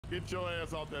Get your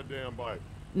ass off that damn bike.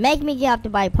 Make me get off the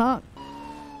bike, punk.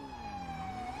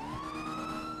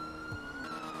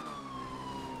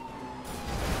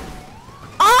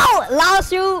 Oh,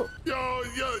 lawsuit. Yo.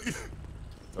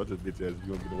 I'll just bitch ass.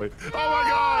 You gonna get away? Oh my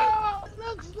God!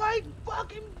 Looks like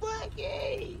fucking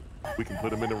Boogie. We can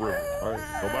put him in the river. All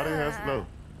right. Nobody has to know.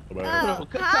 Nobody has to know.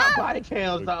 Cut y'all body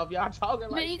cams off. Y'all talking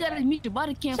like. Man, you gotta meet your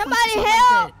body cam. Somebody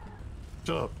help!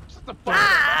 Shut up. Shut the fuck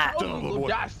up. Shut up, little boy.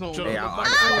 Die soon. Shut Hey, up.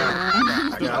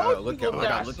 I gotta look at. Go.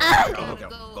 Shut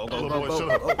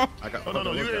up. I got.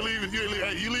 No. You ain't leaving.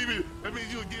 Hey, you leaving? That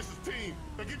means you against this team.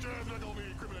 Now get your ass back over here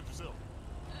and incriminate yourself.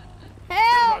 Help!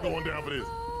 You're not going down for this.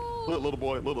 Look, little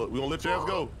boy. Look. We gonna let your ass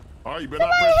go. All right, you better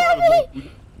not press charges.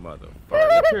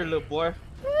 Motherfucker. Look here, little boy.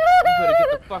 You better get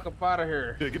the fuck up out of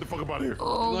here. Yeah, get the fuck up out of here.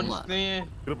 Oh, You understand?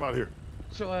 Get up out of here.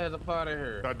 Get your ass up out of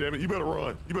here. God damn it. You better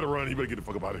run. You better get the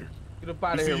fuck up out of here. Get up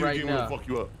out of here right now. We'll fuck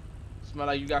you up. Smell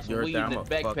like you got some weed in the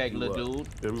backpack, little dude.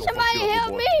 Yeah, Somebody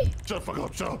help me! Shut the fuck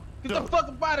up. Shut up. Get the fuck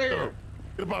up out of here.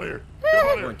 Get up out of here. Get up out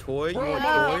of here. You want toy? You Run, want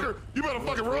motherfucker. toy? You better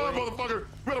fucking run, motherfucker. You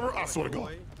better run. I swear to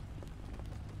God.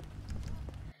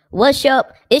 What's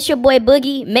up? It's your boy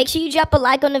Boogie. Make sure you drop a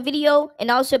like on the video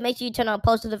and also make sure you turn on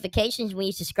post notifications when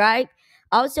you subscribe.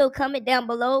 Also, comment down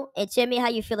below and tell me how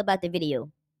you feel about the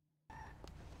video.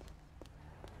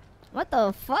 What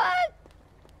the fuck?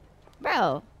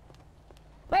 Bro,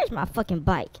 where's my fucking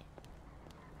bike?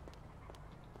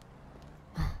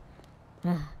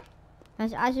 I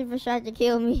should have tried to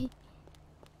kill me.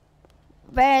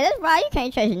 Bro, that's why you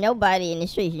can't trust nobody in the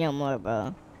streets no more,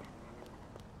 bro.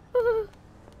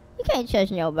 You can't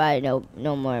trust nobody no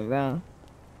more, bro.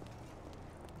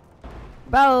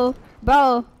 Bro,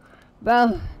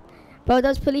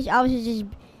 those police officers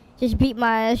just beat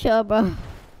my ass up, bro.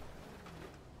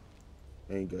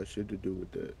 Ain't got shit to do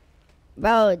with that.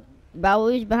 Bro, we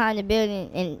was behind the building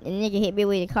and a nigga hit me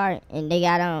with a car and they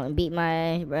got on and beat my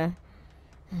ass, bro.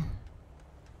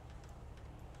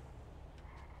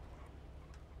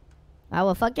 I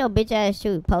will fuck your bitch ass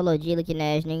too, Polo G looking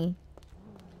ass nigga.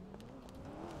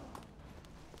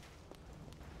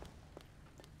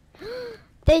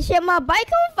 They set my bike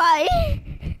on fire.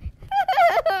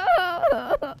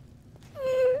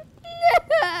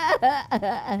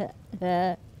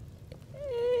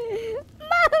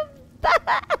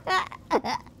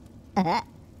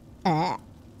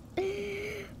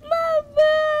 My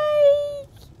bike.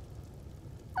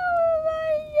 Oh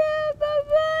my God, my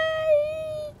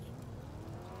bike.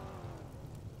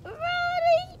 Bro,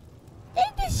 they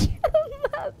destroyed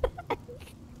my bike.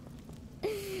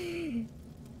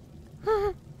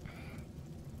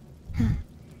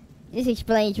 This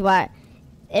explains why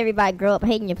everybody grew up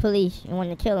hating the police and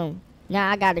wanting to kill them. Now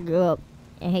I gotta grow up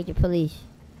and hate the police.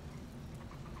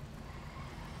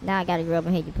 Now I gotta grow up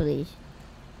and hate the police.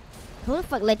 Who the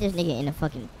fuck let this nigga in the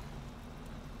fucking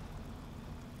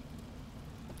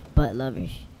butt lovers?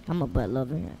 I'm a butt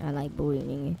lover. I like booty,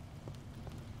 nigga.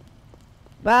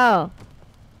 Bro,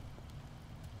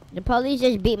 the police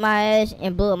just beat my ass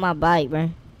and blew up my bike,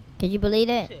 bro. Could you believe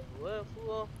that? What,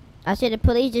 fool? I said the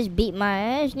police just beat my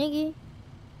ass, nigga.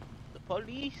 The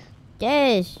police?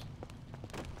 Yes.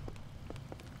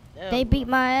 Damn, They bro. beat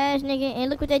my ass, nigga, and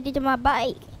look what they did to my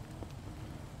bike.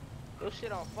 Your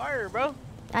shit on fire, bro.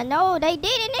 I know, they did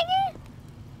it, nigga.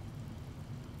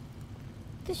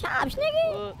 The shops,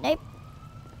 nigga. What? They...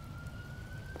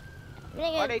 Why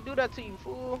Nigga, they do that to you,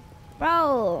 fool?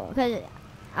 bro, cause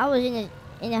I was in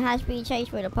a high-speed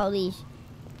chase with the police.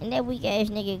 And that weak ass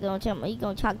nigga gonna tell me he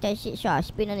gonna talk that shit, so I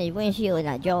spit on his windshield and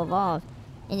I drove off.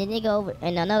 And the nigga over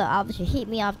and another officer hit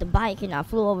me off the bike and I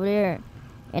flew over there.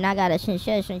 And I got a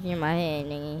sensation in my head,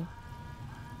 nigga.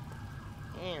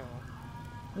 Damn.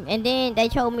 And then they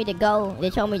told me to go. They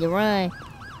told me to run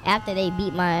after they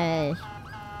beat my ass.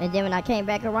 And then when I came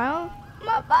back around,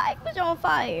 my bike was on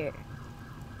fire.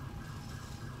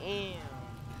 Damn.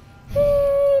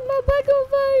 My bike on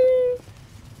fire.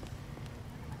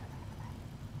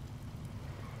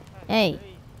 Hey.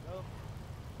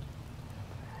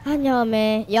 I know,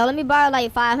 man. Yo, let me borrow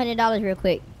like $500 real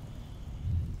quick.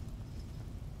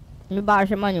 Let me borrow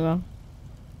some money, bro.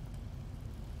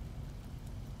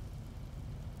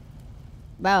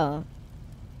 Bro.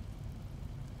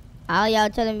 All y'all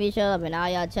telling me to shut up and all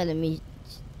y'all telling me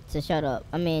to shut up.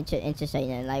 I mean, to say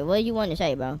nothing. Like, what do you want to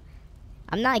say, bro?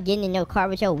 I'm not getting in your car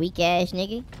with your weak ass,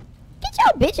 nigga. Get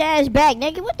your bitch ass back,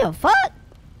 nigga. What the fuck?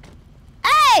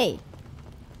 Hey!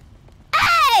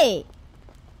 Hey!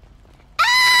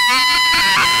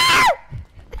 Ah!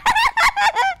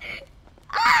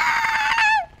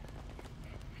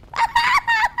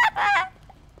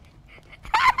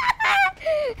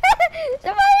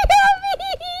 Somebody help me!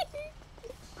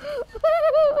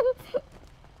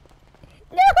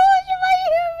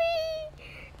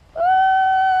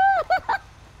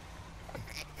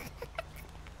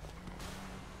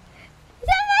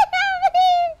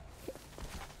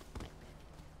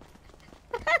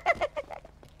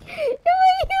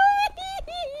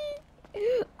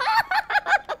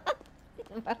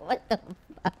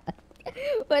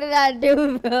 not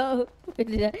do, bro.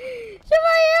 Somebody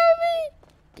help me.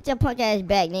 Get your punk ass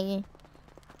back, nigga.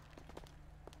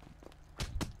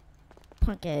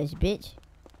 Punk ass bitch.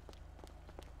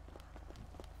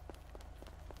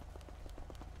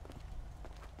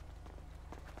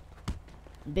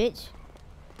 Bitch.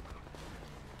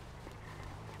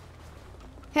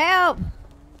 Help!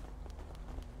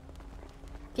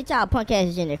 Get y'all punk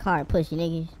asses in the car, pussy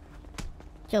niggas.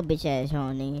 Get your bitch ass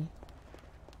on, nigga.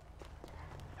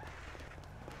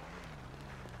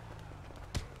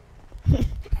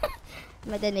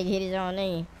 Let that nigga hit his own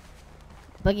nigga.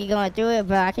 Boogie going through it,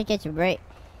 bro. I can catch a break.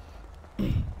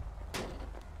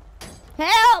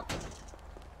 Help!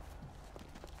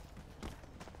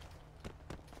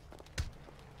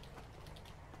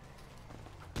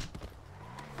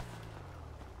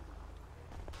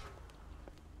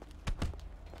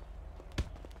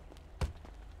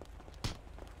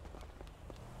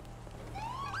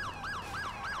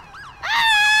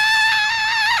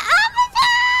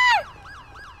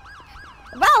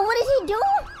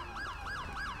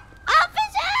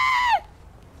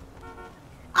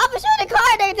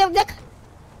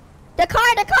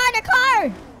 The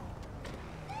car!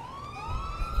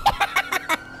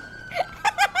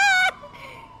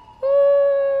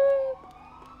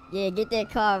 Yeah, get that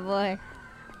car, boy.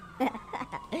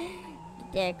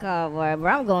 Get that car, boy.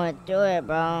 Bro, I'm going through it,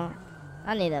 bro.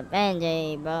 I need a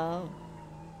band-aid, bro.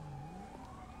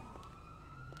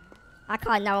 I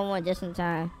called 911 just in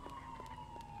time.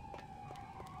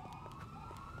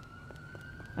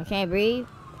 I can't breathe.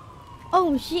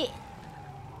 Oh, shit.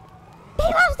 They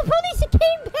lost the police and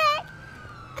came back.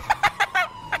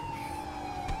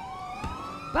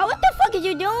 Bro, what the fuck is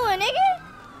you doing, nigga?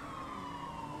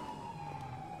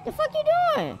 The fuck you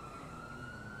doing?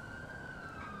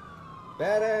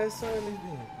 Badass son is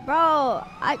being. Bro,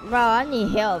 I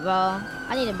need help, bro.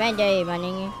 I need a band-aid, my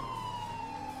nigga.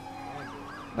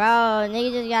 Bro,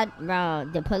 nigga just got, bro,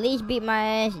 the police beat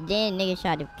my ass, then niggas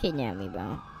tried to kidnap me,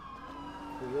 bro.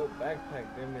 Dude, your backpack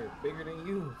damn near bigger than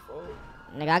you, folks.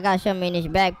 Nigga, I got something in this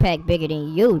backpack bigger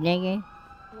than you, nigga.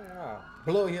 Yeah,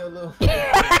 blow your little.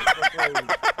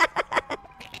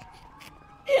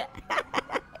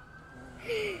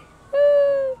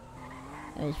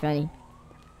 That was funny.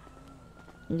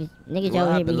 Niggas What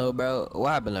over happened, here. little bro? What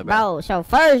happened, little Bro, so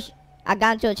first, I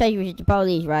got into a chase with the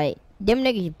police, right? Them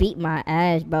niggas beat my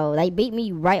ass, bro. They beat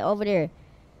me right over there.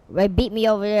 They beat me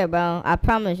over there, bro. I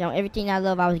promise on everything I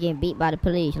love, I was getting beat by the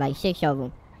police, like 6 of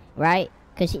them, right?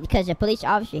 Cause the police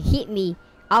officer hit me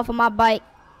off of my bike,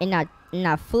 and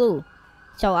I flew.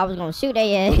 So I was gonna shoot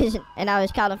their ass, and I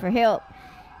was calling for help.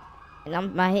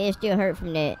 And my head still hurt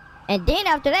from that. And then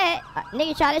after that,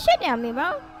 niggas tried to shit down me,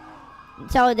 bro.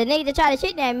 So the nigga that tried to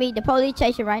shit down me, the police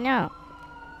chasing right now.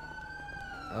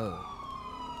 Oh.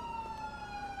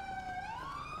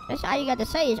 That's all you got to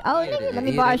say is, oh, Yeah, nigga, let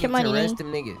me yeah, borrow they some get to money, arrest nigga.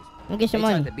 them niggas. Let me get some They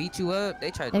money. tried to beat you up.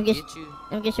 They tried Let to me get you.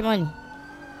 Let me get some money.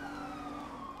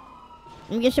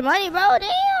 Let me get some money, bro.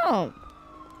 Damn.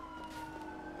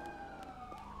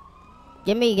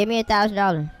 Give me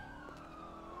 $1,000.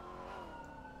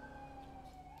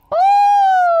 Ooh.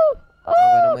 I don't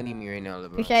got no Ooh. money in me right now, little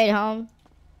bro. Appreciate it, home.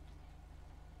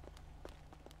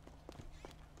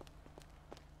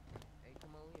 Hey, come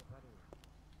on, we about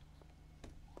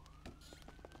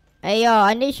to- Hey, yo,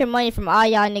 I need some money from all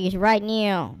y'all niggas right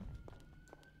now.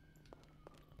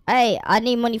 Hey, I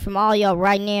need money from all y'all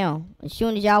right now. As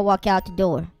soon as y'all walk out the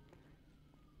door.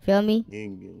 Feel me? You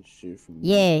ain't getting shit from me.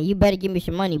 Yeah, you better give me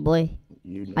some money, boy.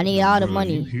 You know. I need all the Bro,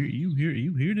 money. You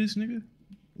hear this nigga?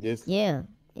 Yes. Yeah.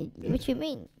 What you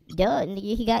mean? Duh,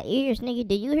 nigga, he got ears, nigga.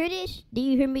 Did you hear this? Did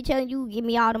you hear me telling you give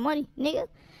me all the money, nigga?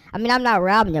 I mean, I'm not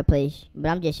robbing your place, but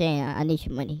I'm just saying I need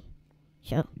some money.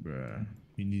 So, Bruh,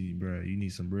 you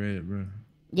need some bread, bruh.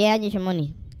 yeah, I need some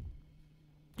money.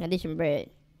 I need some bread.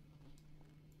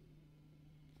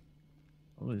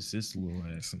 What is this little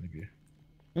ass nigga?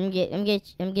 Let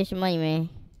me get some money, man.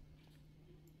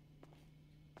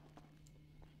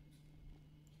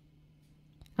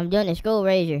 I'm doing a school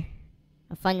raiser,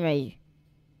 a fundraiser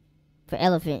for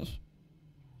elephants.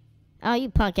 Oh, you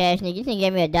punk ass nigga! You think you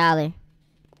gave me $1?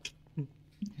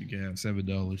 You can have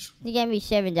 $7. You gave me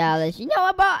 $7. You know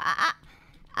what, bro? I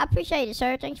appreciate it,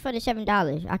 sir. Thanks for the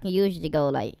 $7. I can use it to go,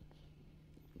 like,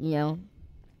 you know,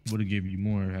 Would've give you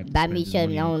more. Had to buy spend me this money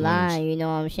something on online. clothes. You know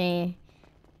what I'm saying?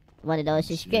 One of those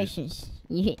Shit. subscriptions.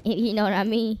 You know what I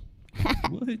mean?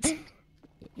 What?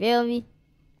 Feel me?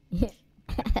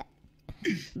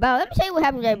 Bro, let me tell you what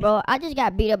happened today, bro. I just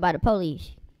got beat up by the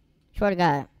police. Swear to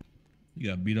God. You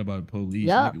got beat up by the police.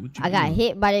 Yup. Nigga, what you I got do?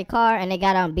 hit by their car and they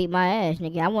got out and beat my ass,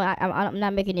 nigga. I'm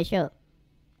not making this up.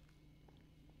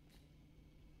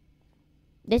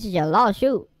 This is a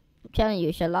lawsuit. I'm telling you,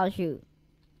 it's a lawsuit.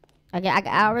 I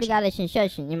already got a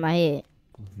sensation in my head.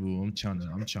 Ooh, I'm trying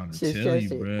to Shit, tell you,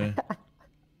 shit. bruh.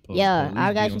 Yeah,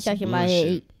 I got a Police be on some sensation in my head.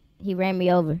 bullshit. He ran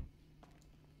me over.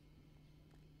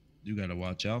 You gotta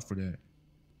watch out for that.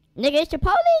 Nigga, it's the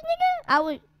police, nigga. I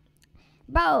was,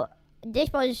 bro. They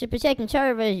supposed to protect and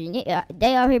serve us.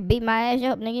 They out here beat my ass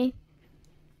up, nigga.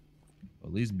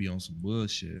 Police be on some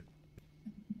bullshit.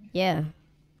 Yeah.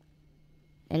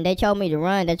 And they told me to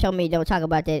run. They told me don't talk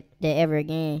about that ever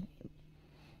again.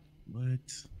 What?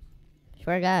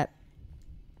 Swear to God.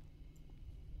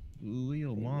 Ooh, where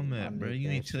your mom at, bro? You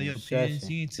ain't tell your Session. parents.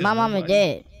 You ain't tell My mama nobody?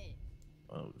 dead.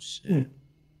 Oh shit.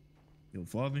 Your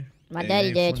father? My Hey, daddy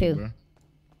ain't dead funny, too. bro.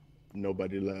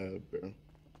 Nobody lied, bro.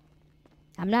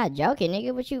 I'm not joking,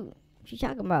 nigga. What you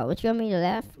talking about? What you want me to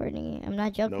laugh for, nigga? I'm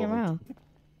not joking No. around.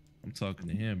 I'm talking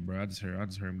to him, bro. I just heard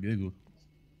him giggle.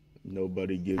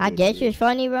 Nobody giggled. I guess bro. it's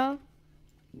funny, bro.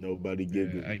 Nobody Yeah,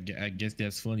 giggled. I guess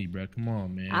that's funny, bro. Come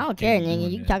on, man. I don't care, Can't be nigga.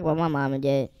 doing You can that. talk about my mom and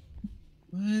dad.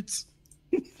 What?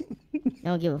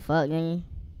 Don't give a fuck, nigga.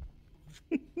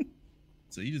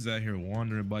 So you just out here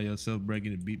wandering by yourself, bro,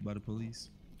 getting beat by the police?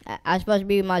 I supposed to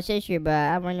be with my sister, but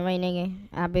I run away, nigga.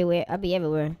 I be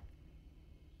everywhere.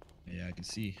 Yeah, I can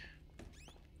see.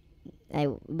 Hey,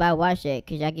 but watch that,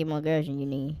 cause I get more girls than you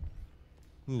need.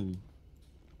 Who?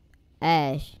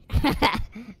 Ash.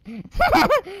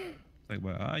 Like,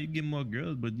 but you get more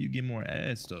girls, but you get more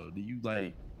ass though. Do you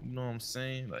like? You know what I'm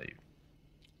saying? Like,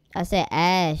 I said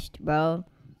Ash, bro.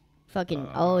 Fucking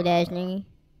old ass nigga.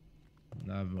 I'm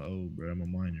not even old, bro. I'm a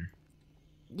minor.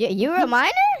 You a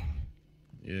minor?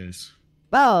 Yes,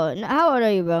 Bro, how old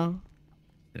are you, bro?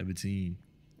 17.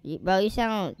 Bro, you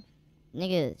sound,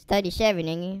 nigga, 37,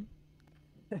 nigga.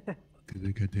 Cause I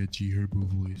got that G Herbo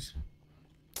voice.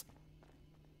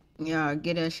 Yeah,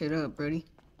 get that shit up, Brody.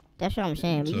 That's what I'm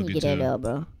saying. We Talking can get that to- up,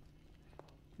 bro.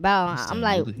 Bro, I'm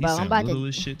like, he bro, I'm sound about little to.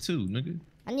 as shit too, nigga.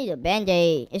 I need a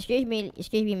band-aid. Excuse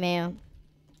me, ma'am.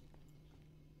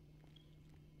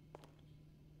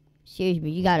 Excuse me,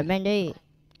 you got a band-aid?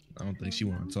 I don't think she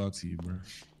want to talk to you, bro.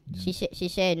 She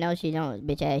said no, she don't.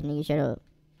 Bitch ass nigga, shut up.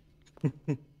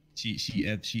 She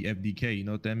FDK. You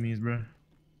know what that means, bro?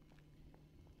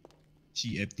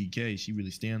 She FDK. She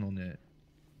really stand on that.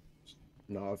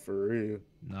 Nah, for real.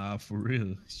 Nah, for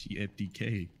real. She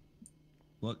FDK.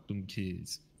 Fuck them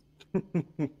kids.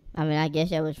 I mean, I guess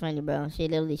that was funny, bro. She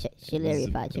literally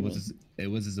fought to me. It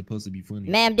wasn't supposed to be funny.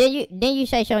 Ma'am, didn't you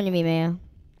say something to me, ma'am?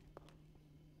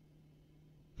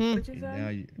 What you And say? now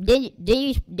you,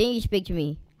 Didn't you speak to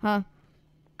me? Huh?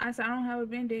 I said I don't have a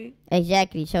band-aid.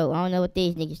 Exactly. So I don't know what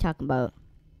these niggas talking about.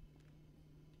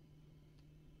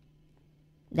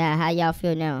 Now, how y'all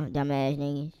feel now, dumbass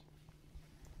niggas?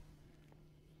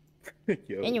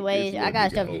 Yo, Anyways, this I got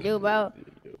nigga stuff to old. do, bro.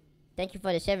 Thank you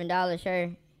for the $7,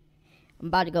 sir. I'm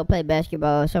about to go play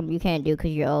basketball. Something you can't do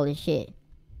because you're old as shit.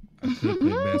 I could play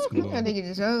basketball. I think it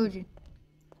just told you.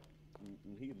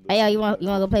 Hey, yo, you want to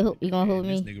go play? You gonna hoop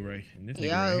This me? nigga right, and this nigga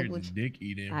Yeah, I'll right here, hoop just dick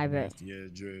eating. I bet. nasty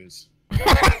ass dress.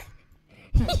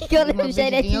 You gonna let My him say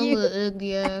bitch that to your you? little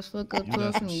ugly ass. Fuck up You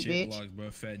got talking some to me, shit bitch. blocks,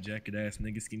 bro. Fat jacket ass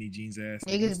nigga, skinny jeans ass.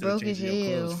 Niggas Instead of broke as changing your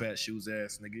clothes, hell. Fat shoes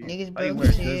ass nigga. Niggas How you broke wear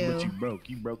as clothes, but hell. you broke.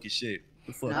 You broke as shit.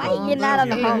 The fuck? Why you Nah, getting out on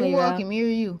the bro, homie, who bro? walking mirror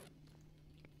you?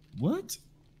 What?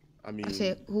 I mean, I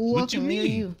said, who What you walking mirror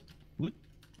mean? you? What?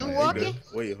 You ain't walking?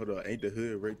 wait, hold on. Ain't the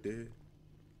hood right there?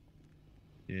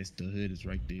 Yes, the hood is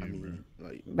right there, I bro. mean,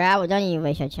 like, Bro, don't even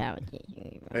waste your time with this.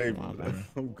 hey, Come on, bro,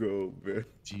 I'm good, bro.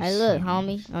 Hey, look,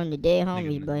 homie. I'm the dead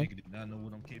homies, boy. Nigga did not know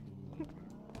what I'm capable of.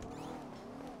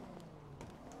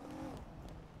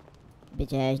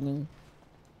 Bitch ass nigga.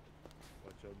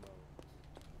 Watch your mouth.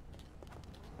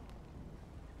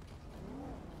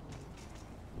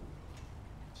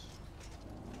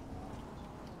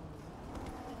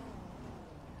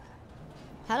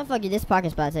 How the fuck is this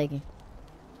parking spot taken?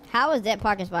 How is that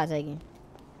parking spot taken?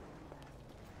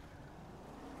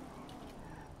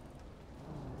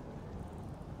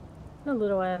 The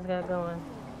little ass got going.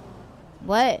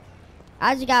 What?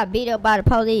 I just got beat up by the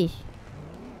police.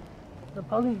 The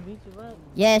police beat you up?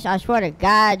 Yes, I swear to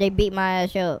God, they beat my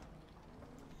ass up.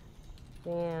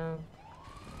 Damn.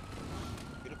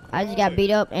 I just got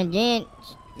beat up, and then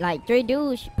like 3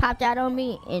 dudes popped out on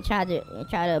me and tried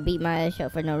to beat my ass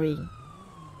up for no reason.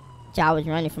 So I was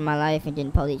running for my life, and then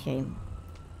the police came.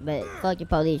 But fuck the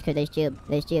police, cause they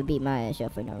still beat my ass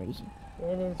up for no reason.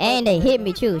 It is And they fucking- hit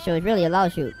me too, so it's really a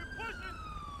lawsuit.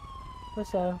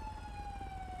 What's up?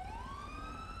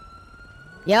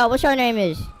 Yo, what's your name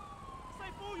is?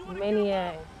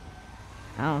 Maniac.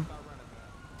 Oh,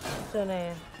 What's your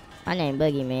name? my name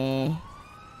Boogie, man.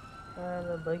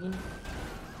 The boogie.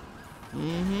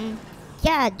 Mm-hmm.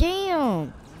 God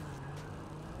damn.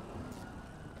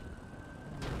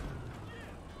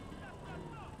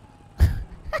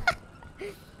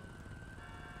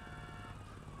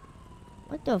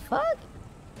 What the fuck?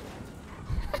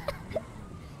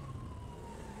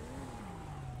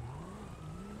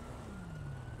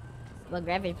 What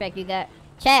graphics pack you got?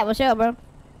 Chat, what's up, bro?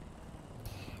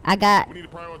 I got. We need to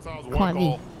prioritize one Quantity.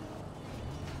 call.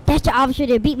 That's the officer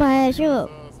that beat my ass up.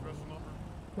 Special number.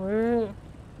 Word.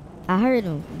 I heard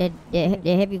him. The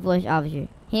heavy voice officer.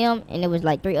 Him and there was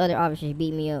like 3 other officers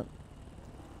beat me up.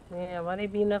 Man, why they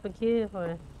beating up a kid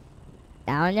for?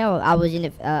 I don't know. I was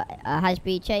in a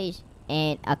high-speed chase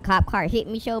and a cop car hit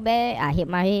me so bad. I hit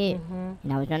my head Mm-hmm.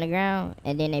 and I was on the ground.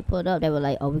 And then they pulled up. They were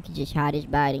like, "Oh, we could just hide his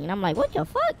body." And I'm like, "What the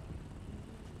fuck?"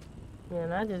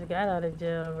 Man, I just got out of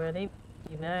jail, bro. They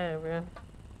you mad, bro.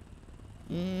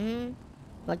 Mm-hmm.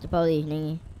 Fuck the police,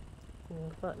 nigga. Yeah,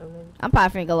 fuck them niggas. I'm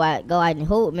probably finna go out and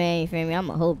hoop, man. You feel me? I'm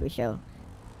a hooper, so.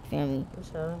 You feel me?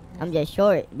 For sure. I'm just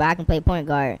short, but I can play point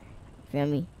guard. Feel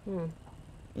me? Hmm.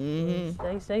 Mm-hmm.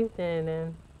 Stay safe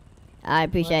then. I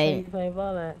appreciate You it. play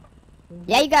ball at.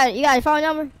 Yeah, you got a phone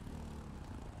number?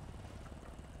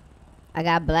 I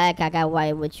got black, I got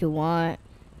white. What you want?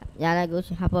 Y'all like go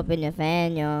hop up in the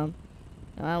fan, y'all.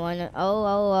 I wanna.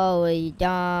 Oh, you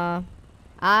dumb.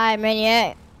 Alright,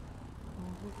 maniac.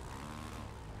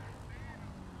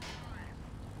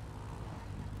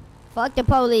 Fuck the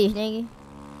police, nigga.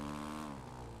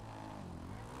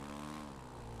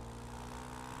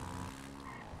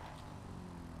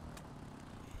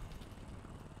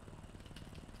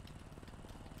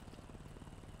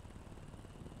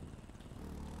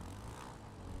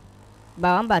 Bro,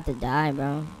 I'm about to die,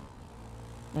 bro.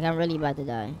 Like, I'm really about to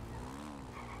die.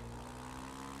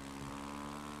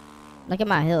 Look at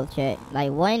my health check.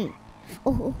 Like, one.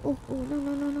 Oh,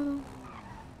 no.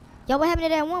 Yo, what happened to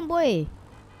that one boy?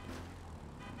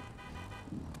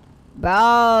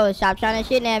 Bro, stop trying to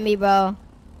shit at me, bro.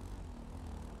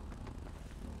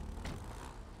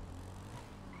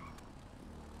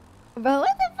 Bro,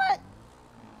 what the fuck?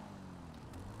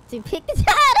 To pick the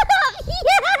child up?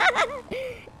 Yeah!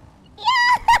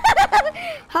 Yeah!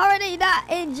 How are they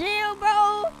not in jail,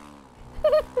 bro?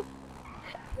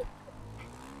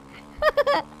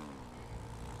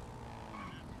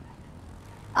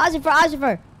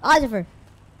 Ozifer.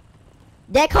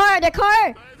 That car.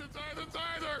 Taser.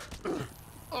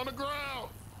 On the ground.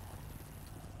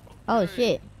 Oh, Okay.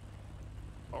 shit.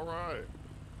 All right.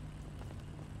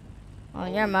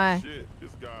 Oh, never mind. Shit,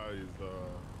 this guy is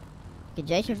Get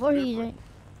Jason He's Voorhees, different.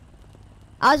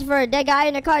 Ozifer, that guy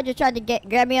in the car just tried to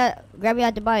grab me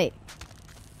out the bike.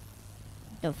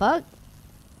 The fuck?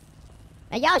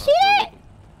 And y'all see that?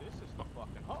 This is the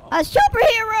fucking hall. A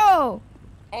superhero!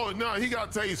 Oh no, he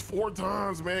got tased 4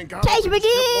 times, man. God, Chase let me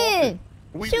skip off begin!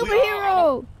 it.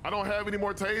 Superhero! I don't have any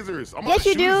more tasers. I'm Yes, gonna you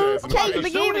shoot do. his ass. Chase Nice.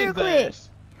 begin Shoot real his quick. ass.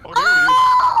 Oh,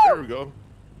 Oh! there it is. There we go.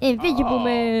 Invisible Oh.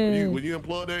 man. When you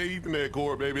unplug that Ethernet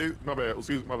cord, baby. My bad.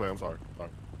 Excuse me. My bad. I'm sorry.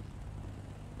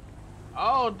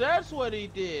 Oh, that's what he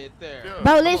did there. Yeah.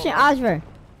 Bro, Come listen, on, Ozifer.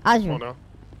 Come on Ozifer. now.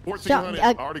 1400. So,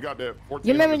 I already got that. 1400.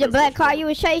 You remember the That's black car special. you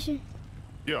was chasing?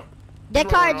 Yeah. That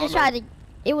He's car running just around tried to.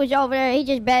 It was over there. He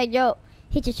just bagged up.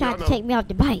 He just Yeah, tried I to know. take me off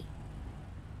the bike.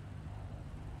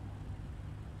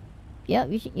 Yep,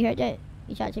 you heard that?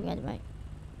 He tried to take me off the bike.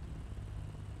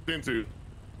 Into.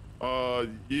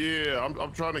 Yeah.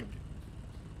 I'm trying to.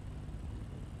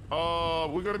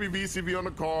 We're gonna be VCV on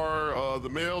the car. The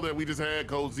male that we just had,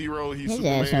 code 0. He's His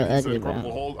ass so Superman. He's ugly, a bro.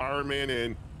 Incredible Hulk, Iron Man,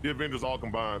 and the Avengers all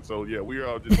combined. So yeah, we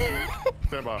are just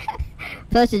stand by.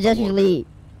 Plus the Justice League.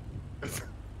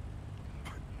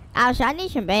 Also, I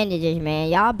need some bandages, man.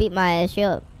 Y'all beat my ass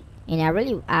up, and I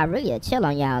really chill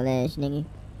on y'all ass, nigga.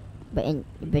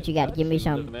 But you gotta give me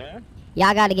some.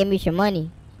 Y'all gotta give me some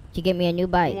money to get me a new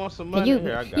bike. You want some 'Cause money? you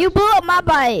Here, I got you blew up my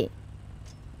bike.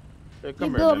 Here, You come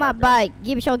here, blew up man, my I got bike.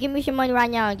 Give me some money right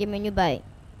now and give me a new bike.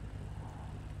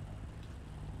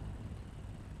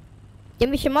 Give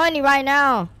me some money right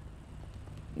now,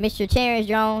 Mr. Terrence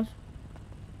Jones.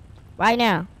 Right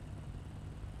now.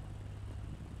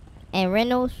 And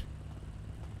Reynolds.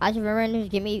 Ozifer Reynolds,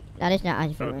 give me. No, that's not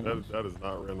Ozifer Reynolds. That is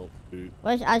not Reynolds, dude.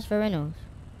 What's Ozifer Reynolds?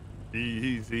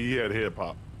 He had head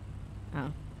pop.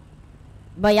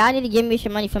 But y'all need to give me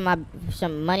some money from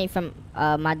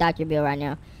my doctor bill right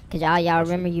now. Cause y'all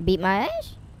remember you beat my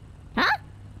ass? Huh?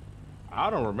 I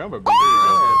don't remember being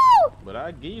Oh! ass, but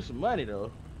I give you some money though.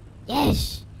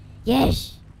 Yes.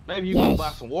 Maybe you Yes. can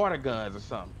buy some water guns or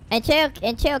something. And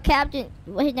tell Captain,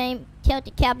 what's his name? Tell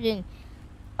the Captain,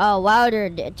 Wilder,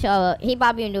 he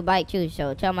bought me a new bike too.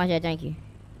 So tell him I said thank you.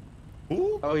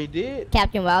 Who? Oh, he did?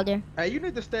 Captain Wilder. Hey, you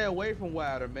need to stay away from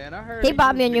Wilder, man. I heard He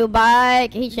bought me a new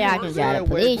bike. He said I can was drive a there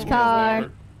way police from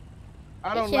car.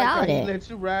 I don't Get like out how he there. let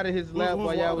you ride in his lap who's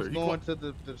while y'all Wilder? was He going to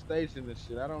the station and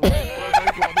shit. I don't like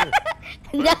it.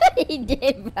 No, he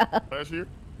did, bro. Last year?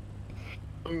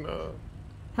 And,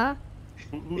 Huh?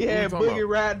 who He you had talking Boogie about?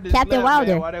 riding his Captain lap,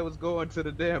 Wilder. man, while they was going to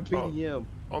the damn PDM.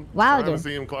 I'm Wilder. trying to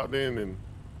see him clocked in and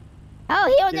Oh,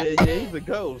 he on Yeah, the. yeah, he's a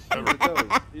ghost. He's a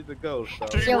ghost. He's a ghost,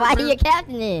 dog. Gee, So why he a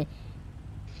captain then?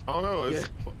 I don't know. It's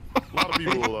a lot of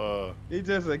people. He's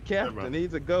just a captain.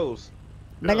 He's a ghost.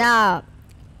 But nah,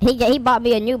 he bought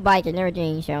me a new bike and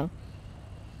everything. So,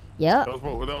 yep. That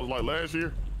was like last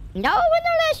year. No, it wasn't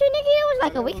no last year, nigga. It was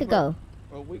like a That week was ago.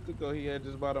 A week ago, he had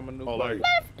just bought him a new Oh, bike.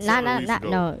 like Nah, 7 weeks ago.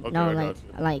 no, Okay, no, I like got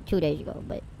you. like 2 days ago.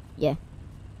 But yeah,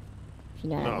 you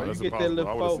know, No, Where that's you get that impossible.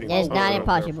 little I would've folk? seen that's that. not Oh,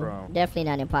 impossible. from? Definitely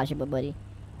not impossible, buddy.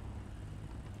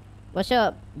 What's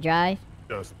up, Drive?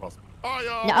 Yeah, it's impossible. Oh,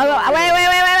 y'all. No, oh,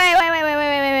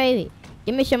 wait.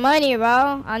 Give me some money,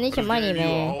 bro. I need some money,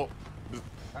 man.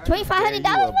 $2,500, A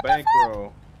what the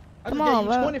bankroll. I Come just gave on, you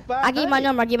bro. 25. I give you my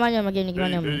number. I give you my number. Give me my There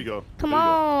number. you go. Come There you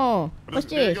go. on. What's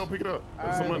There you this? go. Pick it up.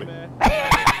 That's some money.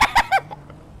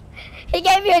 He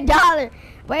gave me $1.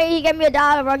 Wait, he gave me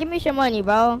 $1, bro. Give me some money,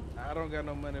 bro. I don't got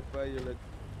no money for you. Look.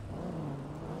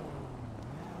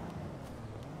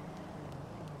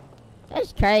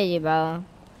 That's crazy, bro.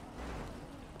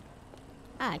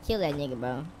 I kill that nigga,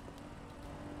 bro.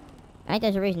 Ain't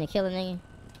that a reason to kill a nigga?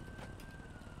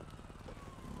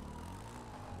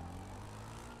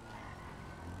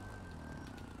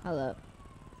 Hold up.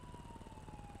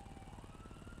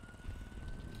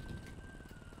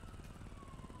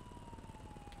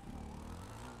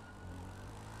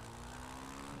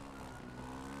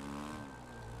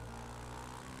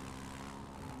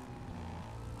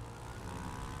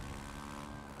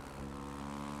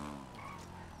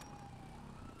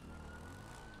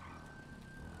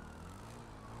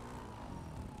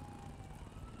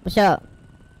 What's up?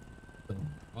 Fuck?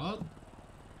 What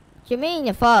you mean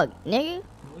the fuck, nigga?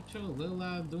 What your little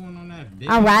ass doing on that big?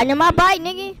 I'm riding on my bike,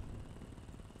 nigga.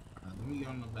 Let me get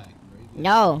on the back, bro. You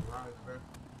No. ride, bro?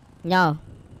 No.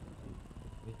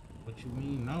 What you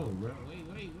mean no, bro? Wait,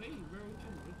 bro.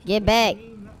 What you Get back.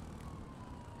 mean, no?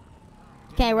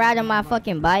 You can't ride on my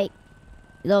fucking bike,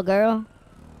 little girl.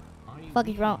 Why you Fuck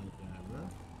is being wrong? like that, bro?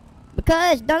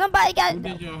 Because don't nobody got. Who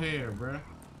did your hair, bro?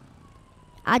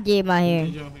 I did my Who hair.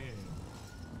 did your hair?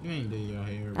 You ain't did your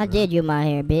hair, I bro. did you my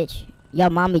hair, bitch. Your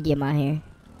mommy did my hair.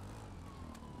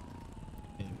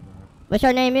 Yeah, bro. What's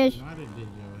her name is? You might have did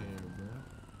your hair, bro.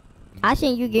 I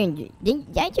seen you getting.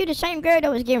 Ain't you the same girl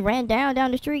that was getting ran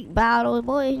down the street by all those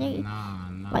boys, nigga?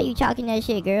 Nah. Why you talking that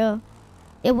shit, girl?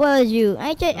 It was you.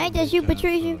 Ain't that you, Bitch ass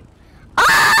Patricia? fuck.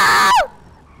 Oh!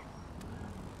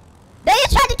 They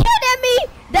just tried to kidnap me!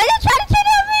 They just tried to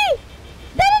kidnap me!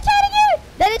 They just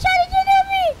tried to kidnap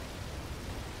me!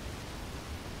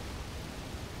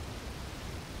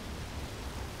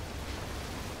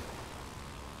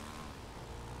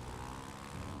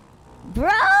 Bro!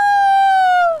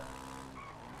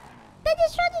 They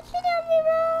just tried to kidnap me,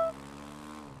 bro!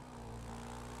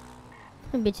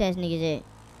 Them bitch ass niggas at?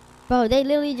 Bro, they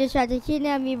literally just tried to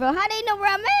kidnap me, bro. How they know where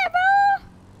I'm at, bro?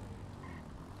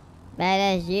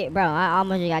 Badass shit, bro. I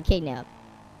almost got kidnapped.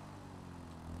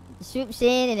 Swoops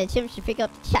in and attempts to pick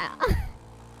up the child.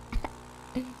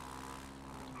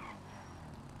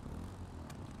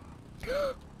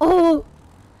 Oh!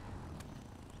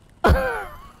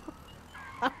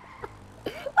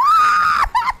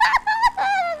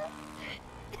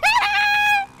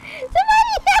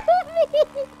 Somebody help me!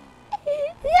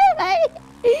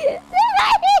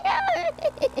 Somebody help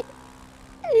me!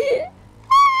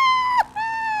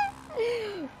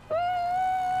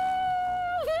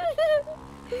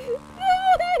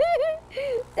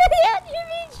 They answer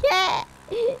me, chat.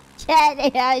 Chat,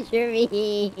 they answer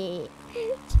me.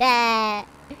 Chat.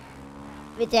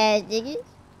 Bitch ass niggas.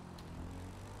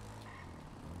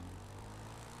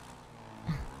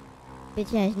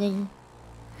 Bitch ass nigga.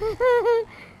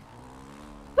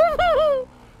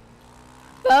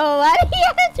 Bro, why do you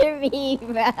answer me,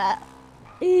 bro?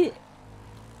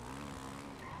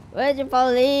 Where's your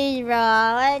police, bro?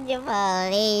 Where's your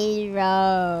police,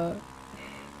 bro?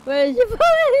 Where's your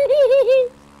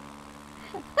police?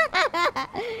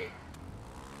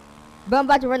 Bro, I'm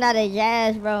about to run out of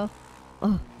gas, bro.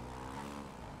 Oh.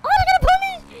 Oh, they got a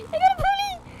police! They got a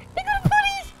police! They got a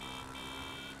police!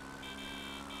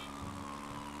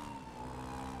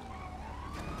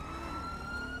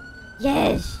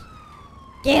 Yes!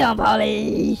 Get him,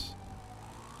 police!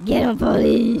 Get him,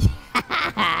 police!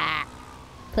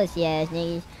 Pussy ass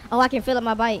niggas. Oh, I can fill up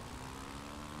my bike.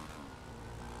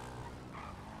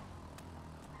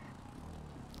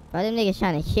 Bro, them niggas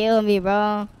trying to kill me,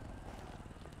 bro.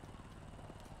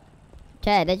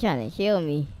 Chad, they trying to kill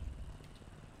me.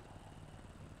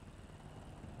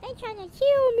 They trying to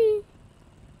kill me.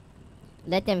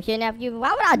 Let them kidnap you?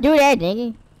 Why would I do that,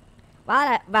 nigga? Why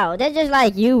would I, bro, that's just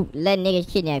like you letting niggas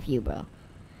kidnap you, bro.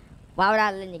 Why would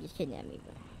I let niggas kidnap me,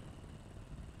 bro?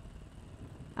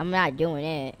 I'm not doing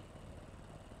that.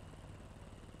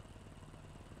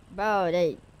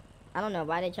 Bro, I don't know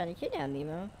why they trying to kidnap me,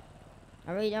 bro.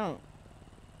 I really don't.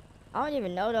 I don't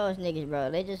even know those niggas,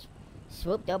 bro. They just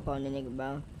swooped up on the nigga,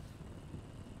 bro.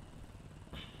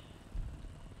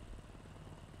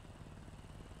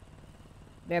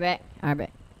 Be right back. Alright, bet.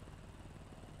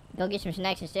 Go get some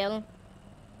snacks and sell them.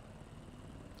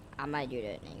 I might do that,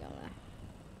 ain't gonna lie.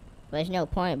 But there's no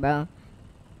point, bro.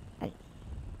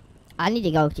 I need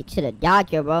to go to the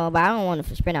doctor, bro. But I don't want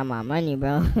to spend all my money,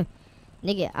 bro.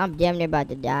 Nigga, I'm damn near about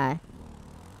to die.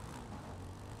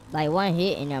 Like one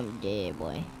hit and I'm dead,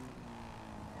 boy.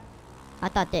 I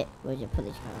thought that was a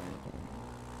police car right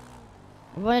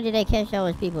there. Where did they catch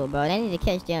those people, bro? They need to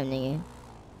catch them, nigga.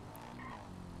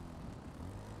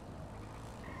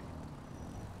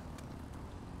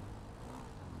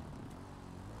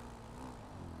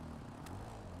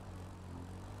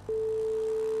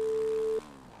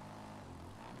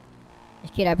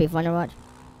 This kid be fun to watch.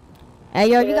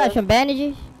 Hey, yo, you got some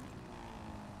bandages?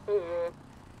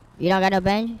 You don't got no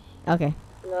bandages? Okay.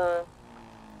 No.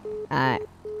 Alright.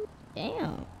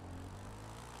 Damn.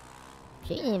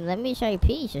 She didn't even let me say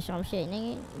peace or some shit,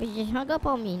 nigga. Bitch just hung up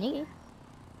on me, nigga.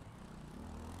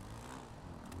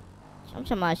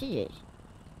 Sometimes she just...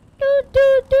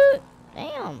 Do.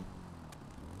 Damn.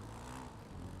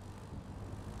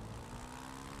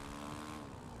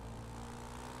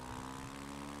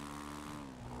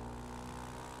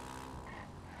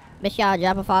 Bitch, y'all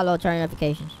drop a follow, turn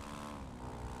notifications.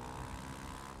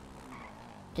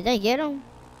 Did they get him?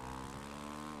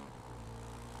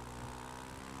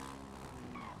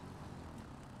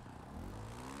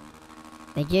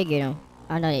 They did get him.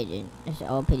 I know they did. It's an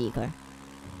old pity car.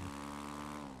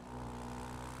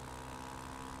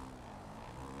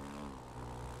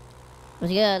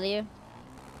 What's good, Leo?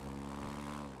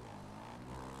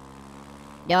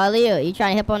 Yo, Leo, you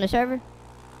trying to help on the server?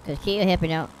 Cause Kia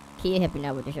helping out. Kia helping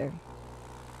out with the server.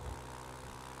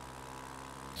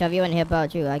 So if you want to help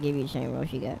out too, I'll give you the same role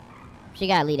she got. She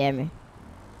got lead admin.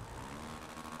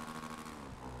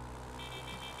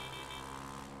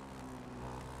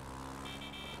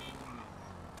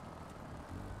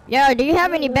 Yo, do you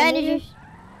have any bandages?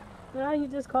 No, you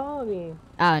just called me.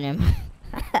 Oh, no.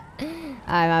 Alright,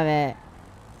 my bad.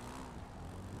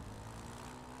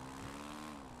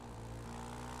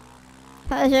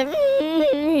 I said,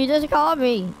 he just called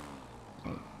me.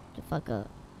 Shut the fuck up,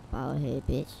 bald head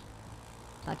bitch.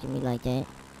 Talk to me like that.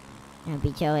 I'll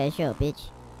beat your ass up, bitch.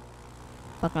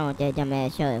 Fuck wrong with that dumb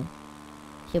ass show.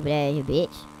 Stupid ass you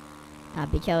bitch. I'll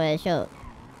beat your ass up.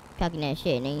 Talking that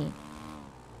shit, nigga.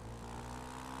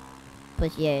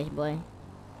 Pussy ass boy.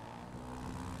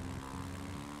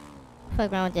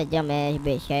 Fuck wrong with that dumb ass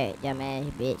bitch, dumb ass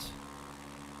bitch.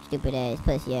 Stupid ass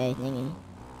pussy ass nigga.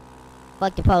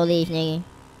 Fuck the police, nigga.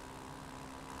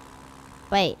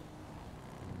 Wait.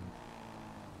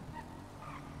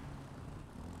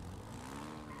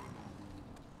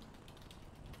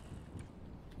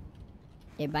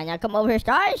 Everybody not come over here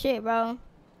starting shit, bro.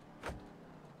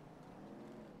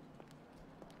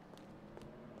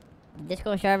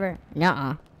 Discord server?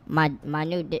 Nuh-uh. My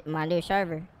new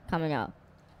server coming up.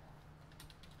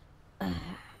 I'm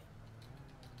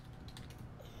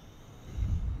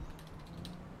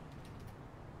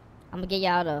gonna get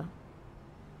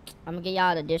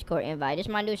y'all the Discord invite. This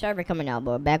is my new server coming out,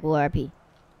 bro. Back with RP.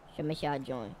 So make sure y'all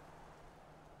join.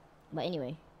 But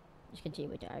anyway, let's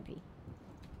continue with the RP.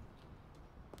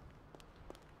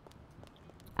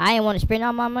 I ain't want to spend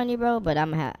all my money, bro, but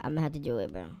I'm gonna have to do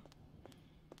it, bro.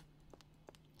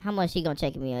 How much he gonna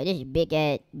take me on? This big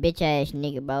ass, bitch ass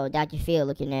nigga, bro. Dr. Phil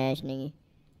looking ass nigga.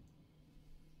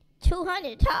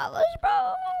 $200,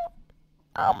 bro.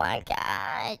 Oh my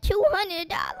god, $200.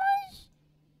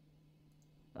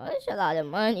 Bro, that's a lot of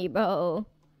money, bro.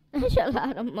 That's a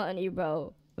lot of money,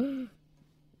 bro. Am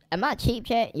I cheap,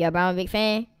 chat? Yo, bro, I'm a big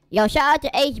fan. Yo, shout out to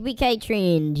HBK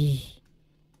Trends.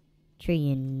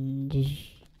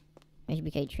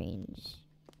 HBK Trends.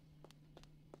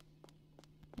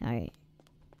 Alright.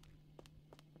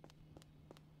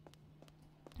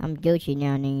 I'm Gucci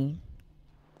now, nigga.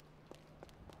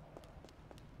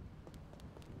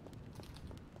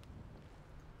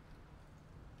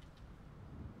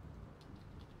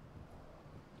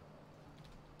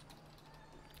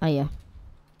 Oh yeah.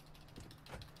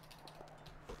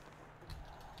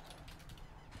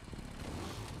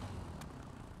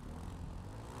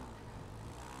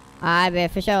 Alright,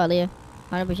 bet, for sure, Leah.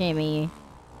 100% me.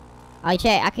 Oh,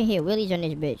 chat, I can hear Willies on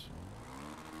this bitch.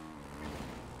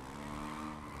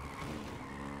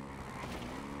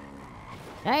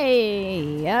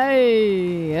 Hey,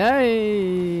 hey,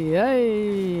 hey,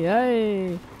 hey,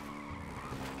 hey,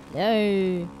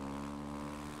 hey.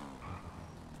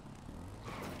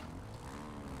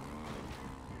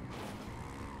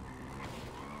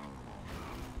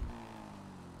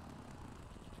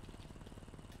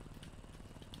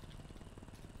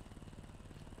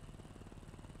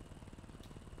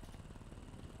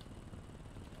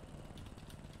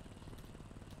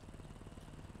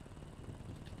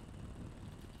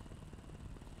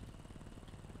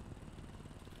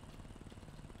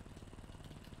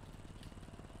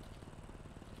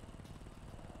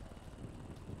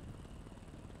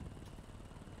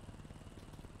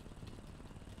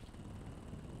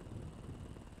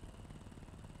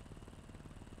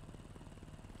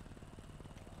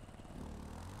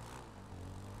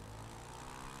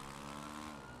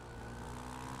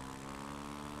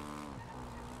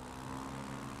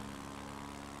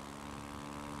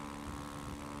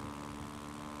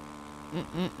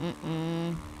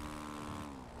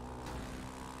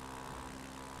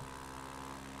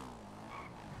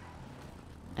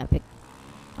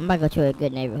 I'm about to go to a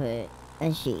good neighborhood.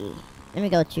 Let's see. Let me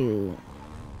go to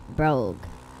Brogue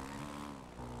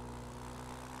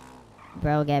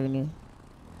Avenue.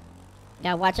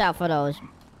 Gotta watch out for those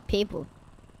people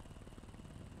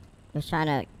who's trying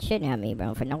to kidnap me,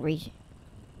 bro, for no reason.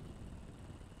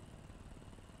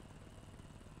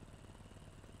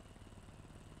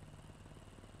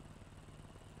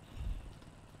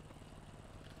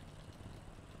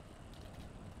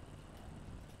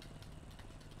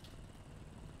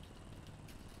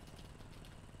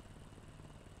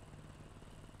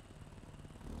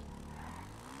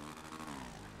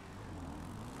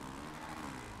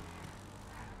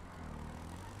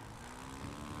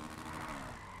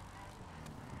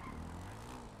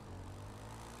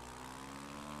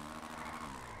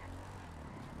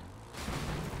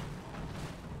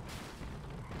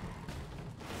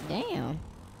 Damn.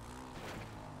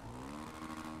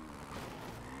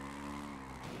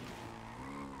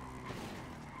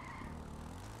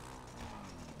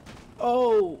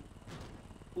 Oh.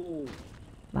 Ooh.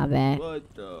 My bad.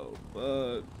 What the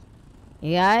fuck?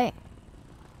 You alright?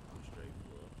 I'm straight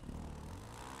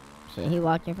full. Shit, he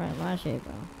walked in front of my shit,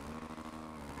 bro.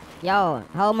 Yo,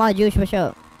 hold my juice for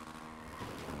sure.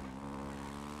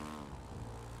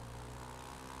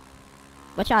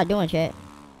 What y'all doing, chat?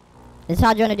 Is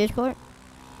y'all join the Discord?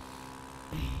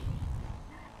 I'm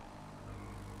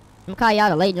gonna call y'all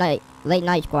the late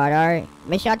night squad, alright?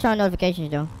 Make sure y'all turn on notifications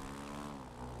though.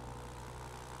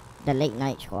 The late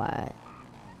night squad.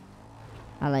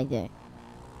 I like that.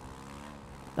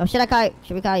 Oh, should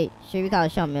we call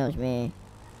it something else, man?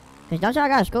 Cause don't y'all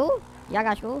got school? Y'all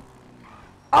got school?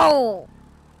 Oh!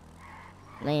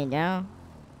 Laying down.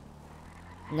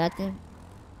 Nothing.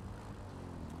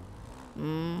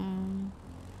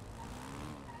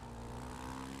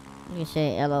 You can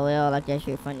say LOL like that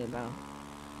shit funny, bro.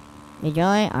 You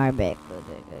join? Alright, back.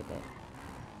 Good.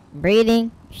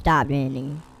 Breathing? Stop then,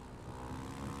 nigga.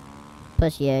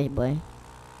 Pussy ass boy.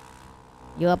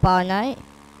 You up all night?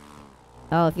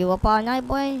 Oh, if you up all night,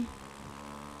 boy,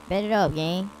 bet it up,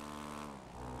 gang.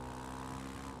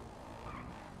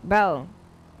 Bro.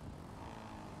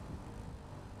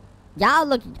 Y'all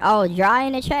look all dry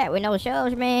in the chat with no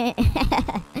shows, man. You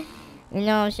know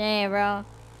what I'm saying, bro?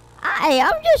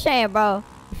 I'm just saying, bro.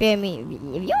 You feel me?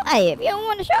 If you don't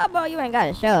want to show up, bro, you ain't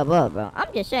gotta show up, bro.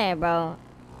 I'm just saying, bro.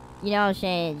 You know what I'm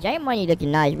saying? J Money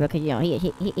looking nice, bro, cause you know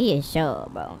he is show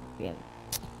up, bro. You feel me?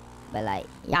 But like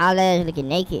y'all ass looking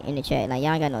naked in the chat, like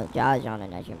y'all ain't got no jaws on or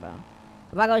nothing, bro.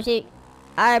 If I go see,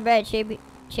 I bet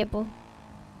Chipple.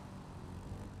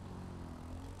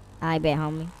 I bet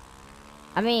homie.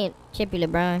 I mean Chippy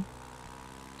LeBron.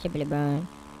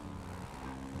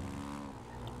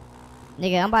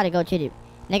 Nigga, I'm about to go to the...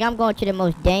 Nigga, I'm going to the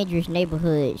most dangerous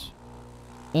neighborhoods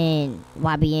in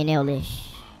YBNL-ish.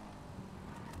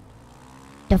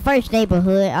 The first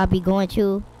neighborhood I'll be going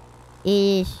to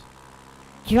is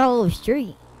Grove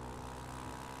Street.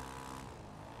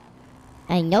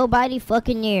 Ain't nobody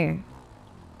fucking near.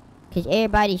 Cause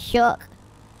everybody shook.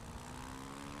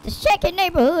 The second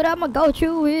neighborhood I'ma go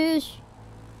to is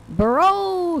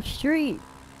Brogue Street.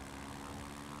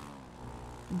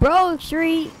 Brogue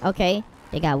Street. Okay,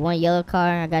 they got one yellow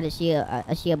car. I gotta see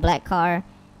I see a black car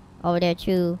over there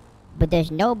too. But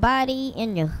there's nobody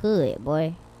in the hood,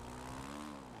 boy.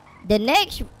 The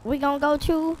next we gonna go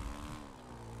to.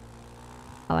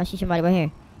 Oh, I see somebody right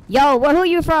here. Yo, who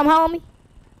you from, homie?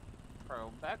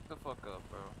 Bro, back the fuck fuck up,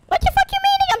 bro. What the fuck you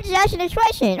mean, nigga? I'm just asking this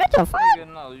question. What the fuck?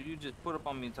 Nigga, no, you just put up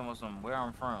on me and tell me something where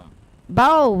I'm from.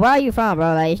 Bro, where are you from,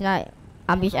 bro? Like, it's not.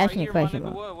 I'm just Right asking you a here, my question,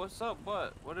 nigga, bro. what? What's up?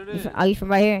 What it You is? are you from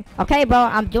right here? Okay, bro.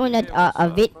 I'm doing Yeah, what's a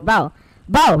up, vid, bro?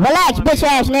 bro. Relax, bitch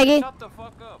ass nigga. Shut the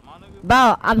fuck up, my nigga.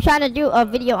 Bro, I'm trying to do a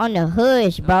video on the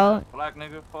hoods, bro. Black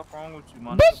nigga, fuck wrong with you,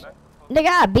 my Bitch. nigga. Nigga,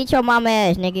 I beat your mama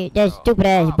ass, nigga. That stupid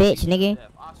ass bitch, nigga.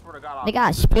 I swear to God, Nigga,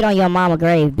 I spit on your mama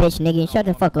grave, bitch, nigga. Shut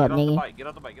the fuck up, Get off the nigga. bike, get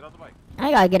off the bike, get off the bike. I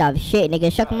ain't gotta get off shit,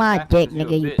 nigga. Suck my Black dick, niggas, you a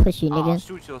nigga. You bitch. pussy, I'll nigga.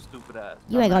 shoot your stupid ass.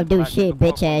 You ain't gonna do Black shit, nigga, bitch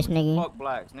fuck ass fuck- nigga. Fuck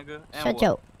blacks, nigga. And Shut what?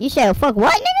 your. You said fuck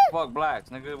what, nigga? Fuck blacks,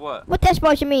 nigga. What? What that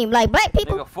supposed to mean? Like black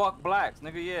people? Nigga, fuck blacks,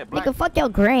 nigga. Yeah, black. Nigga, fuck your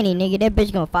granny, nigga. That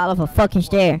bitch gonna fall off a fucking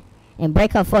stair and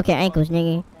break her fucking ankles,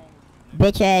 nigga.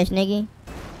 Bitch ass nigga.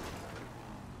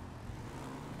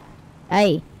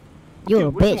 Hey, you a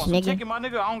What you bitch, want, some nigga. chicken, my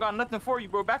nigga? I don't got nothing for you,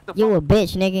 bro. Back the You fuck. a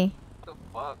bitch, nigga. The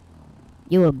fuck?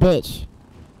 You a bitch.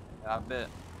 I bet.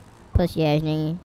 Pussy ass nigga.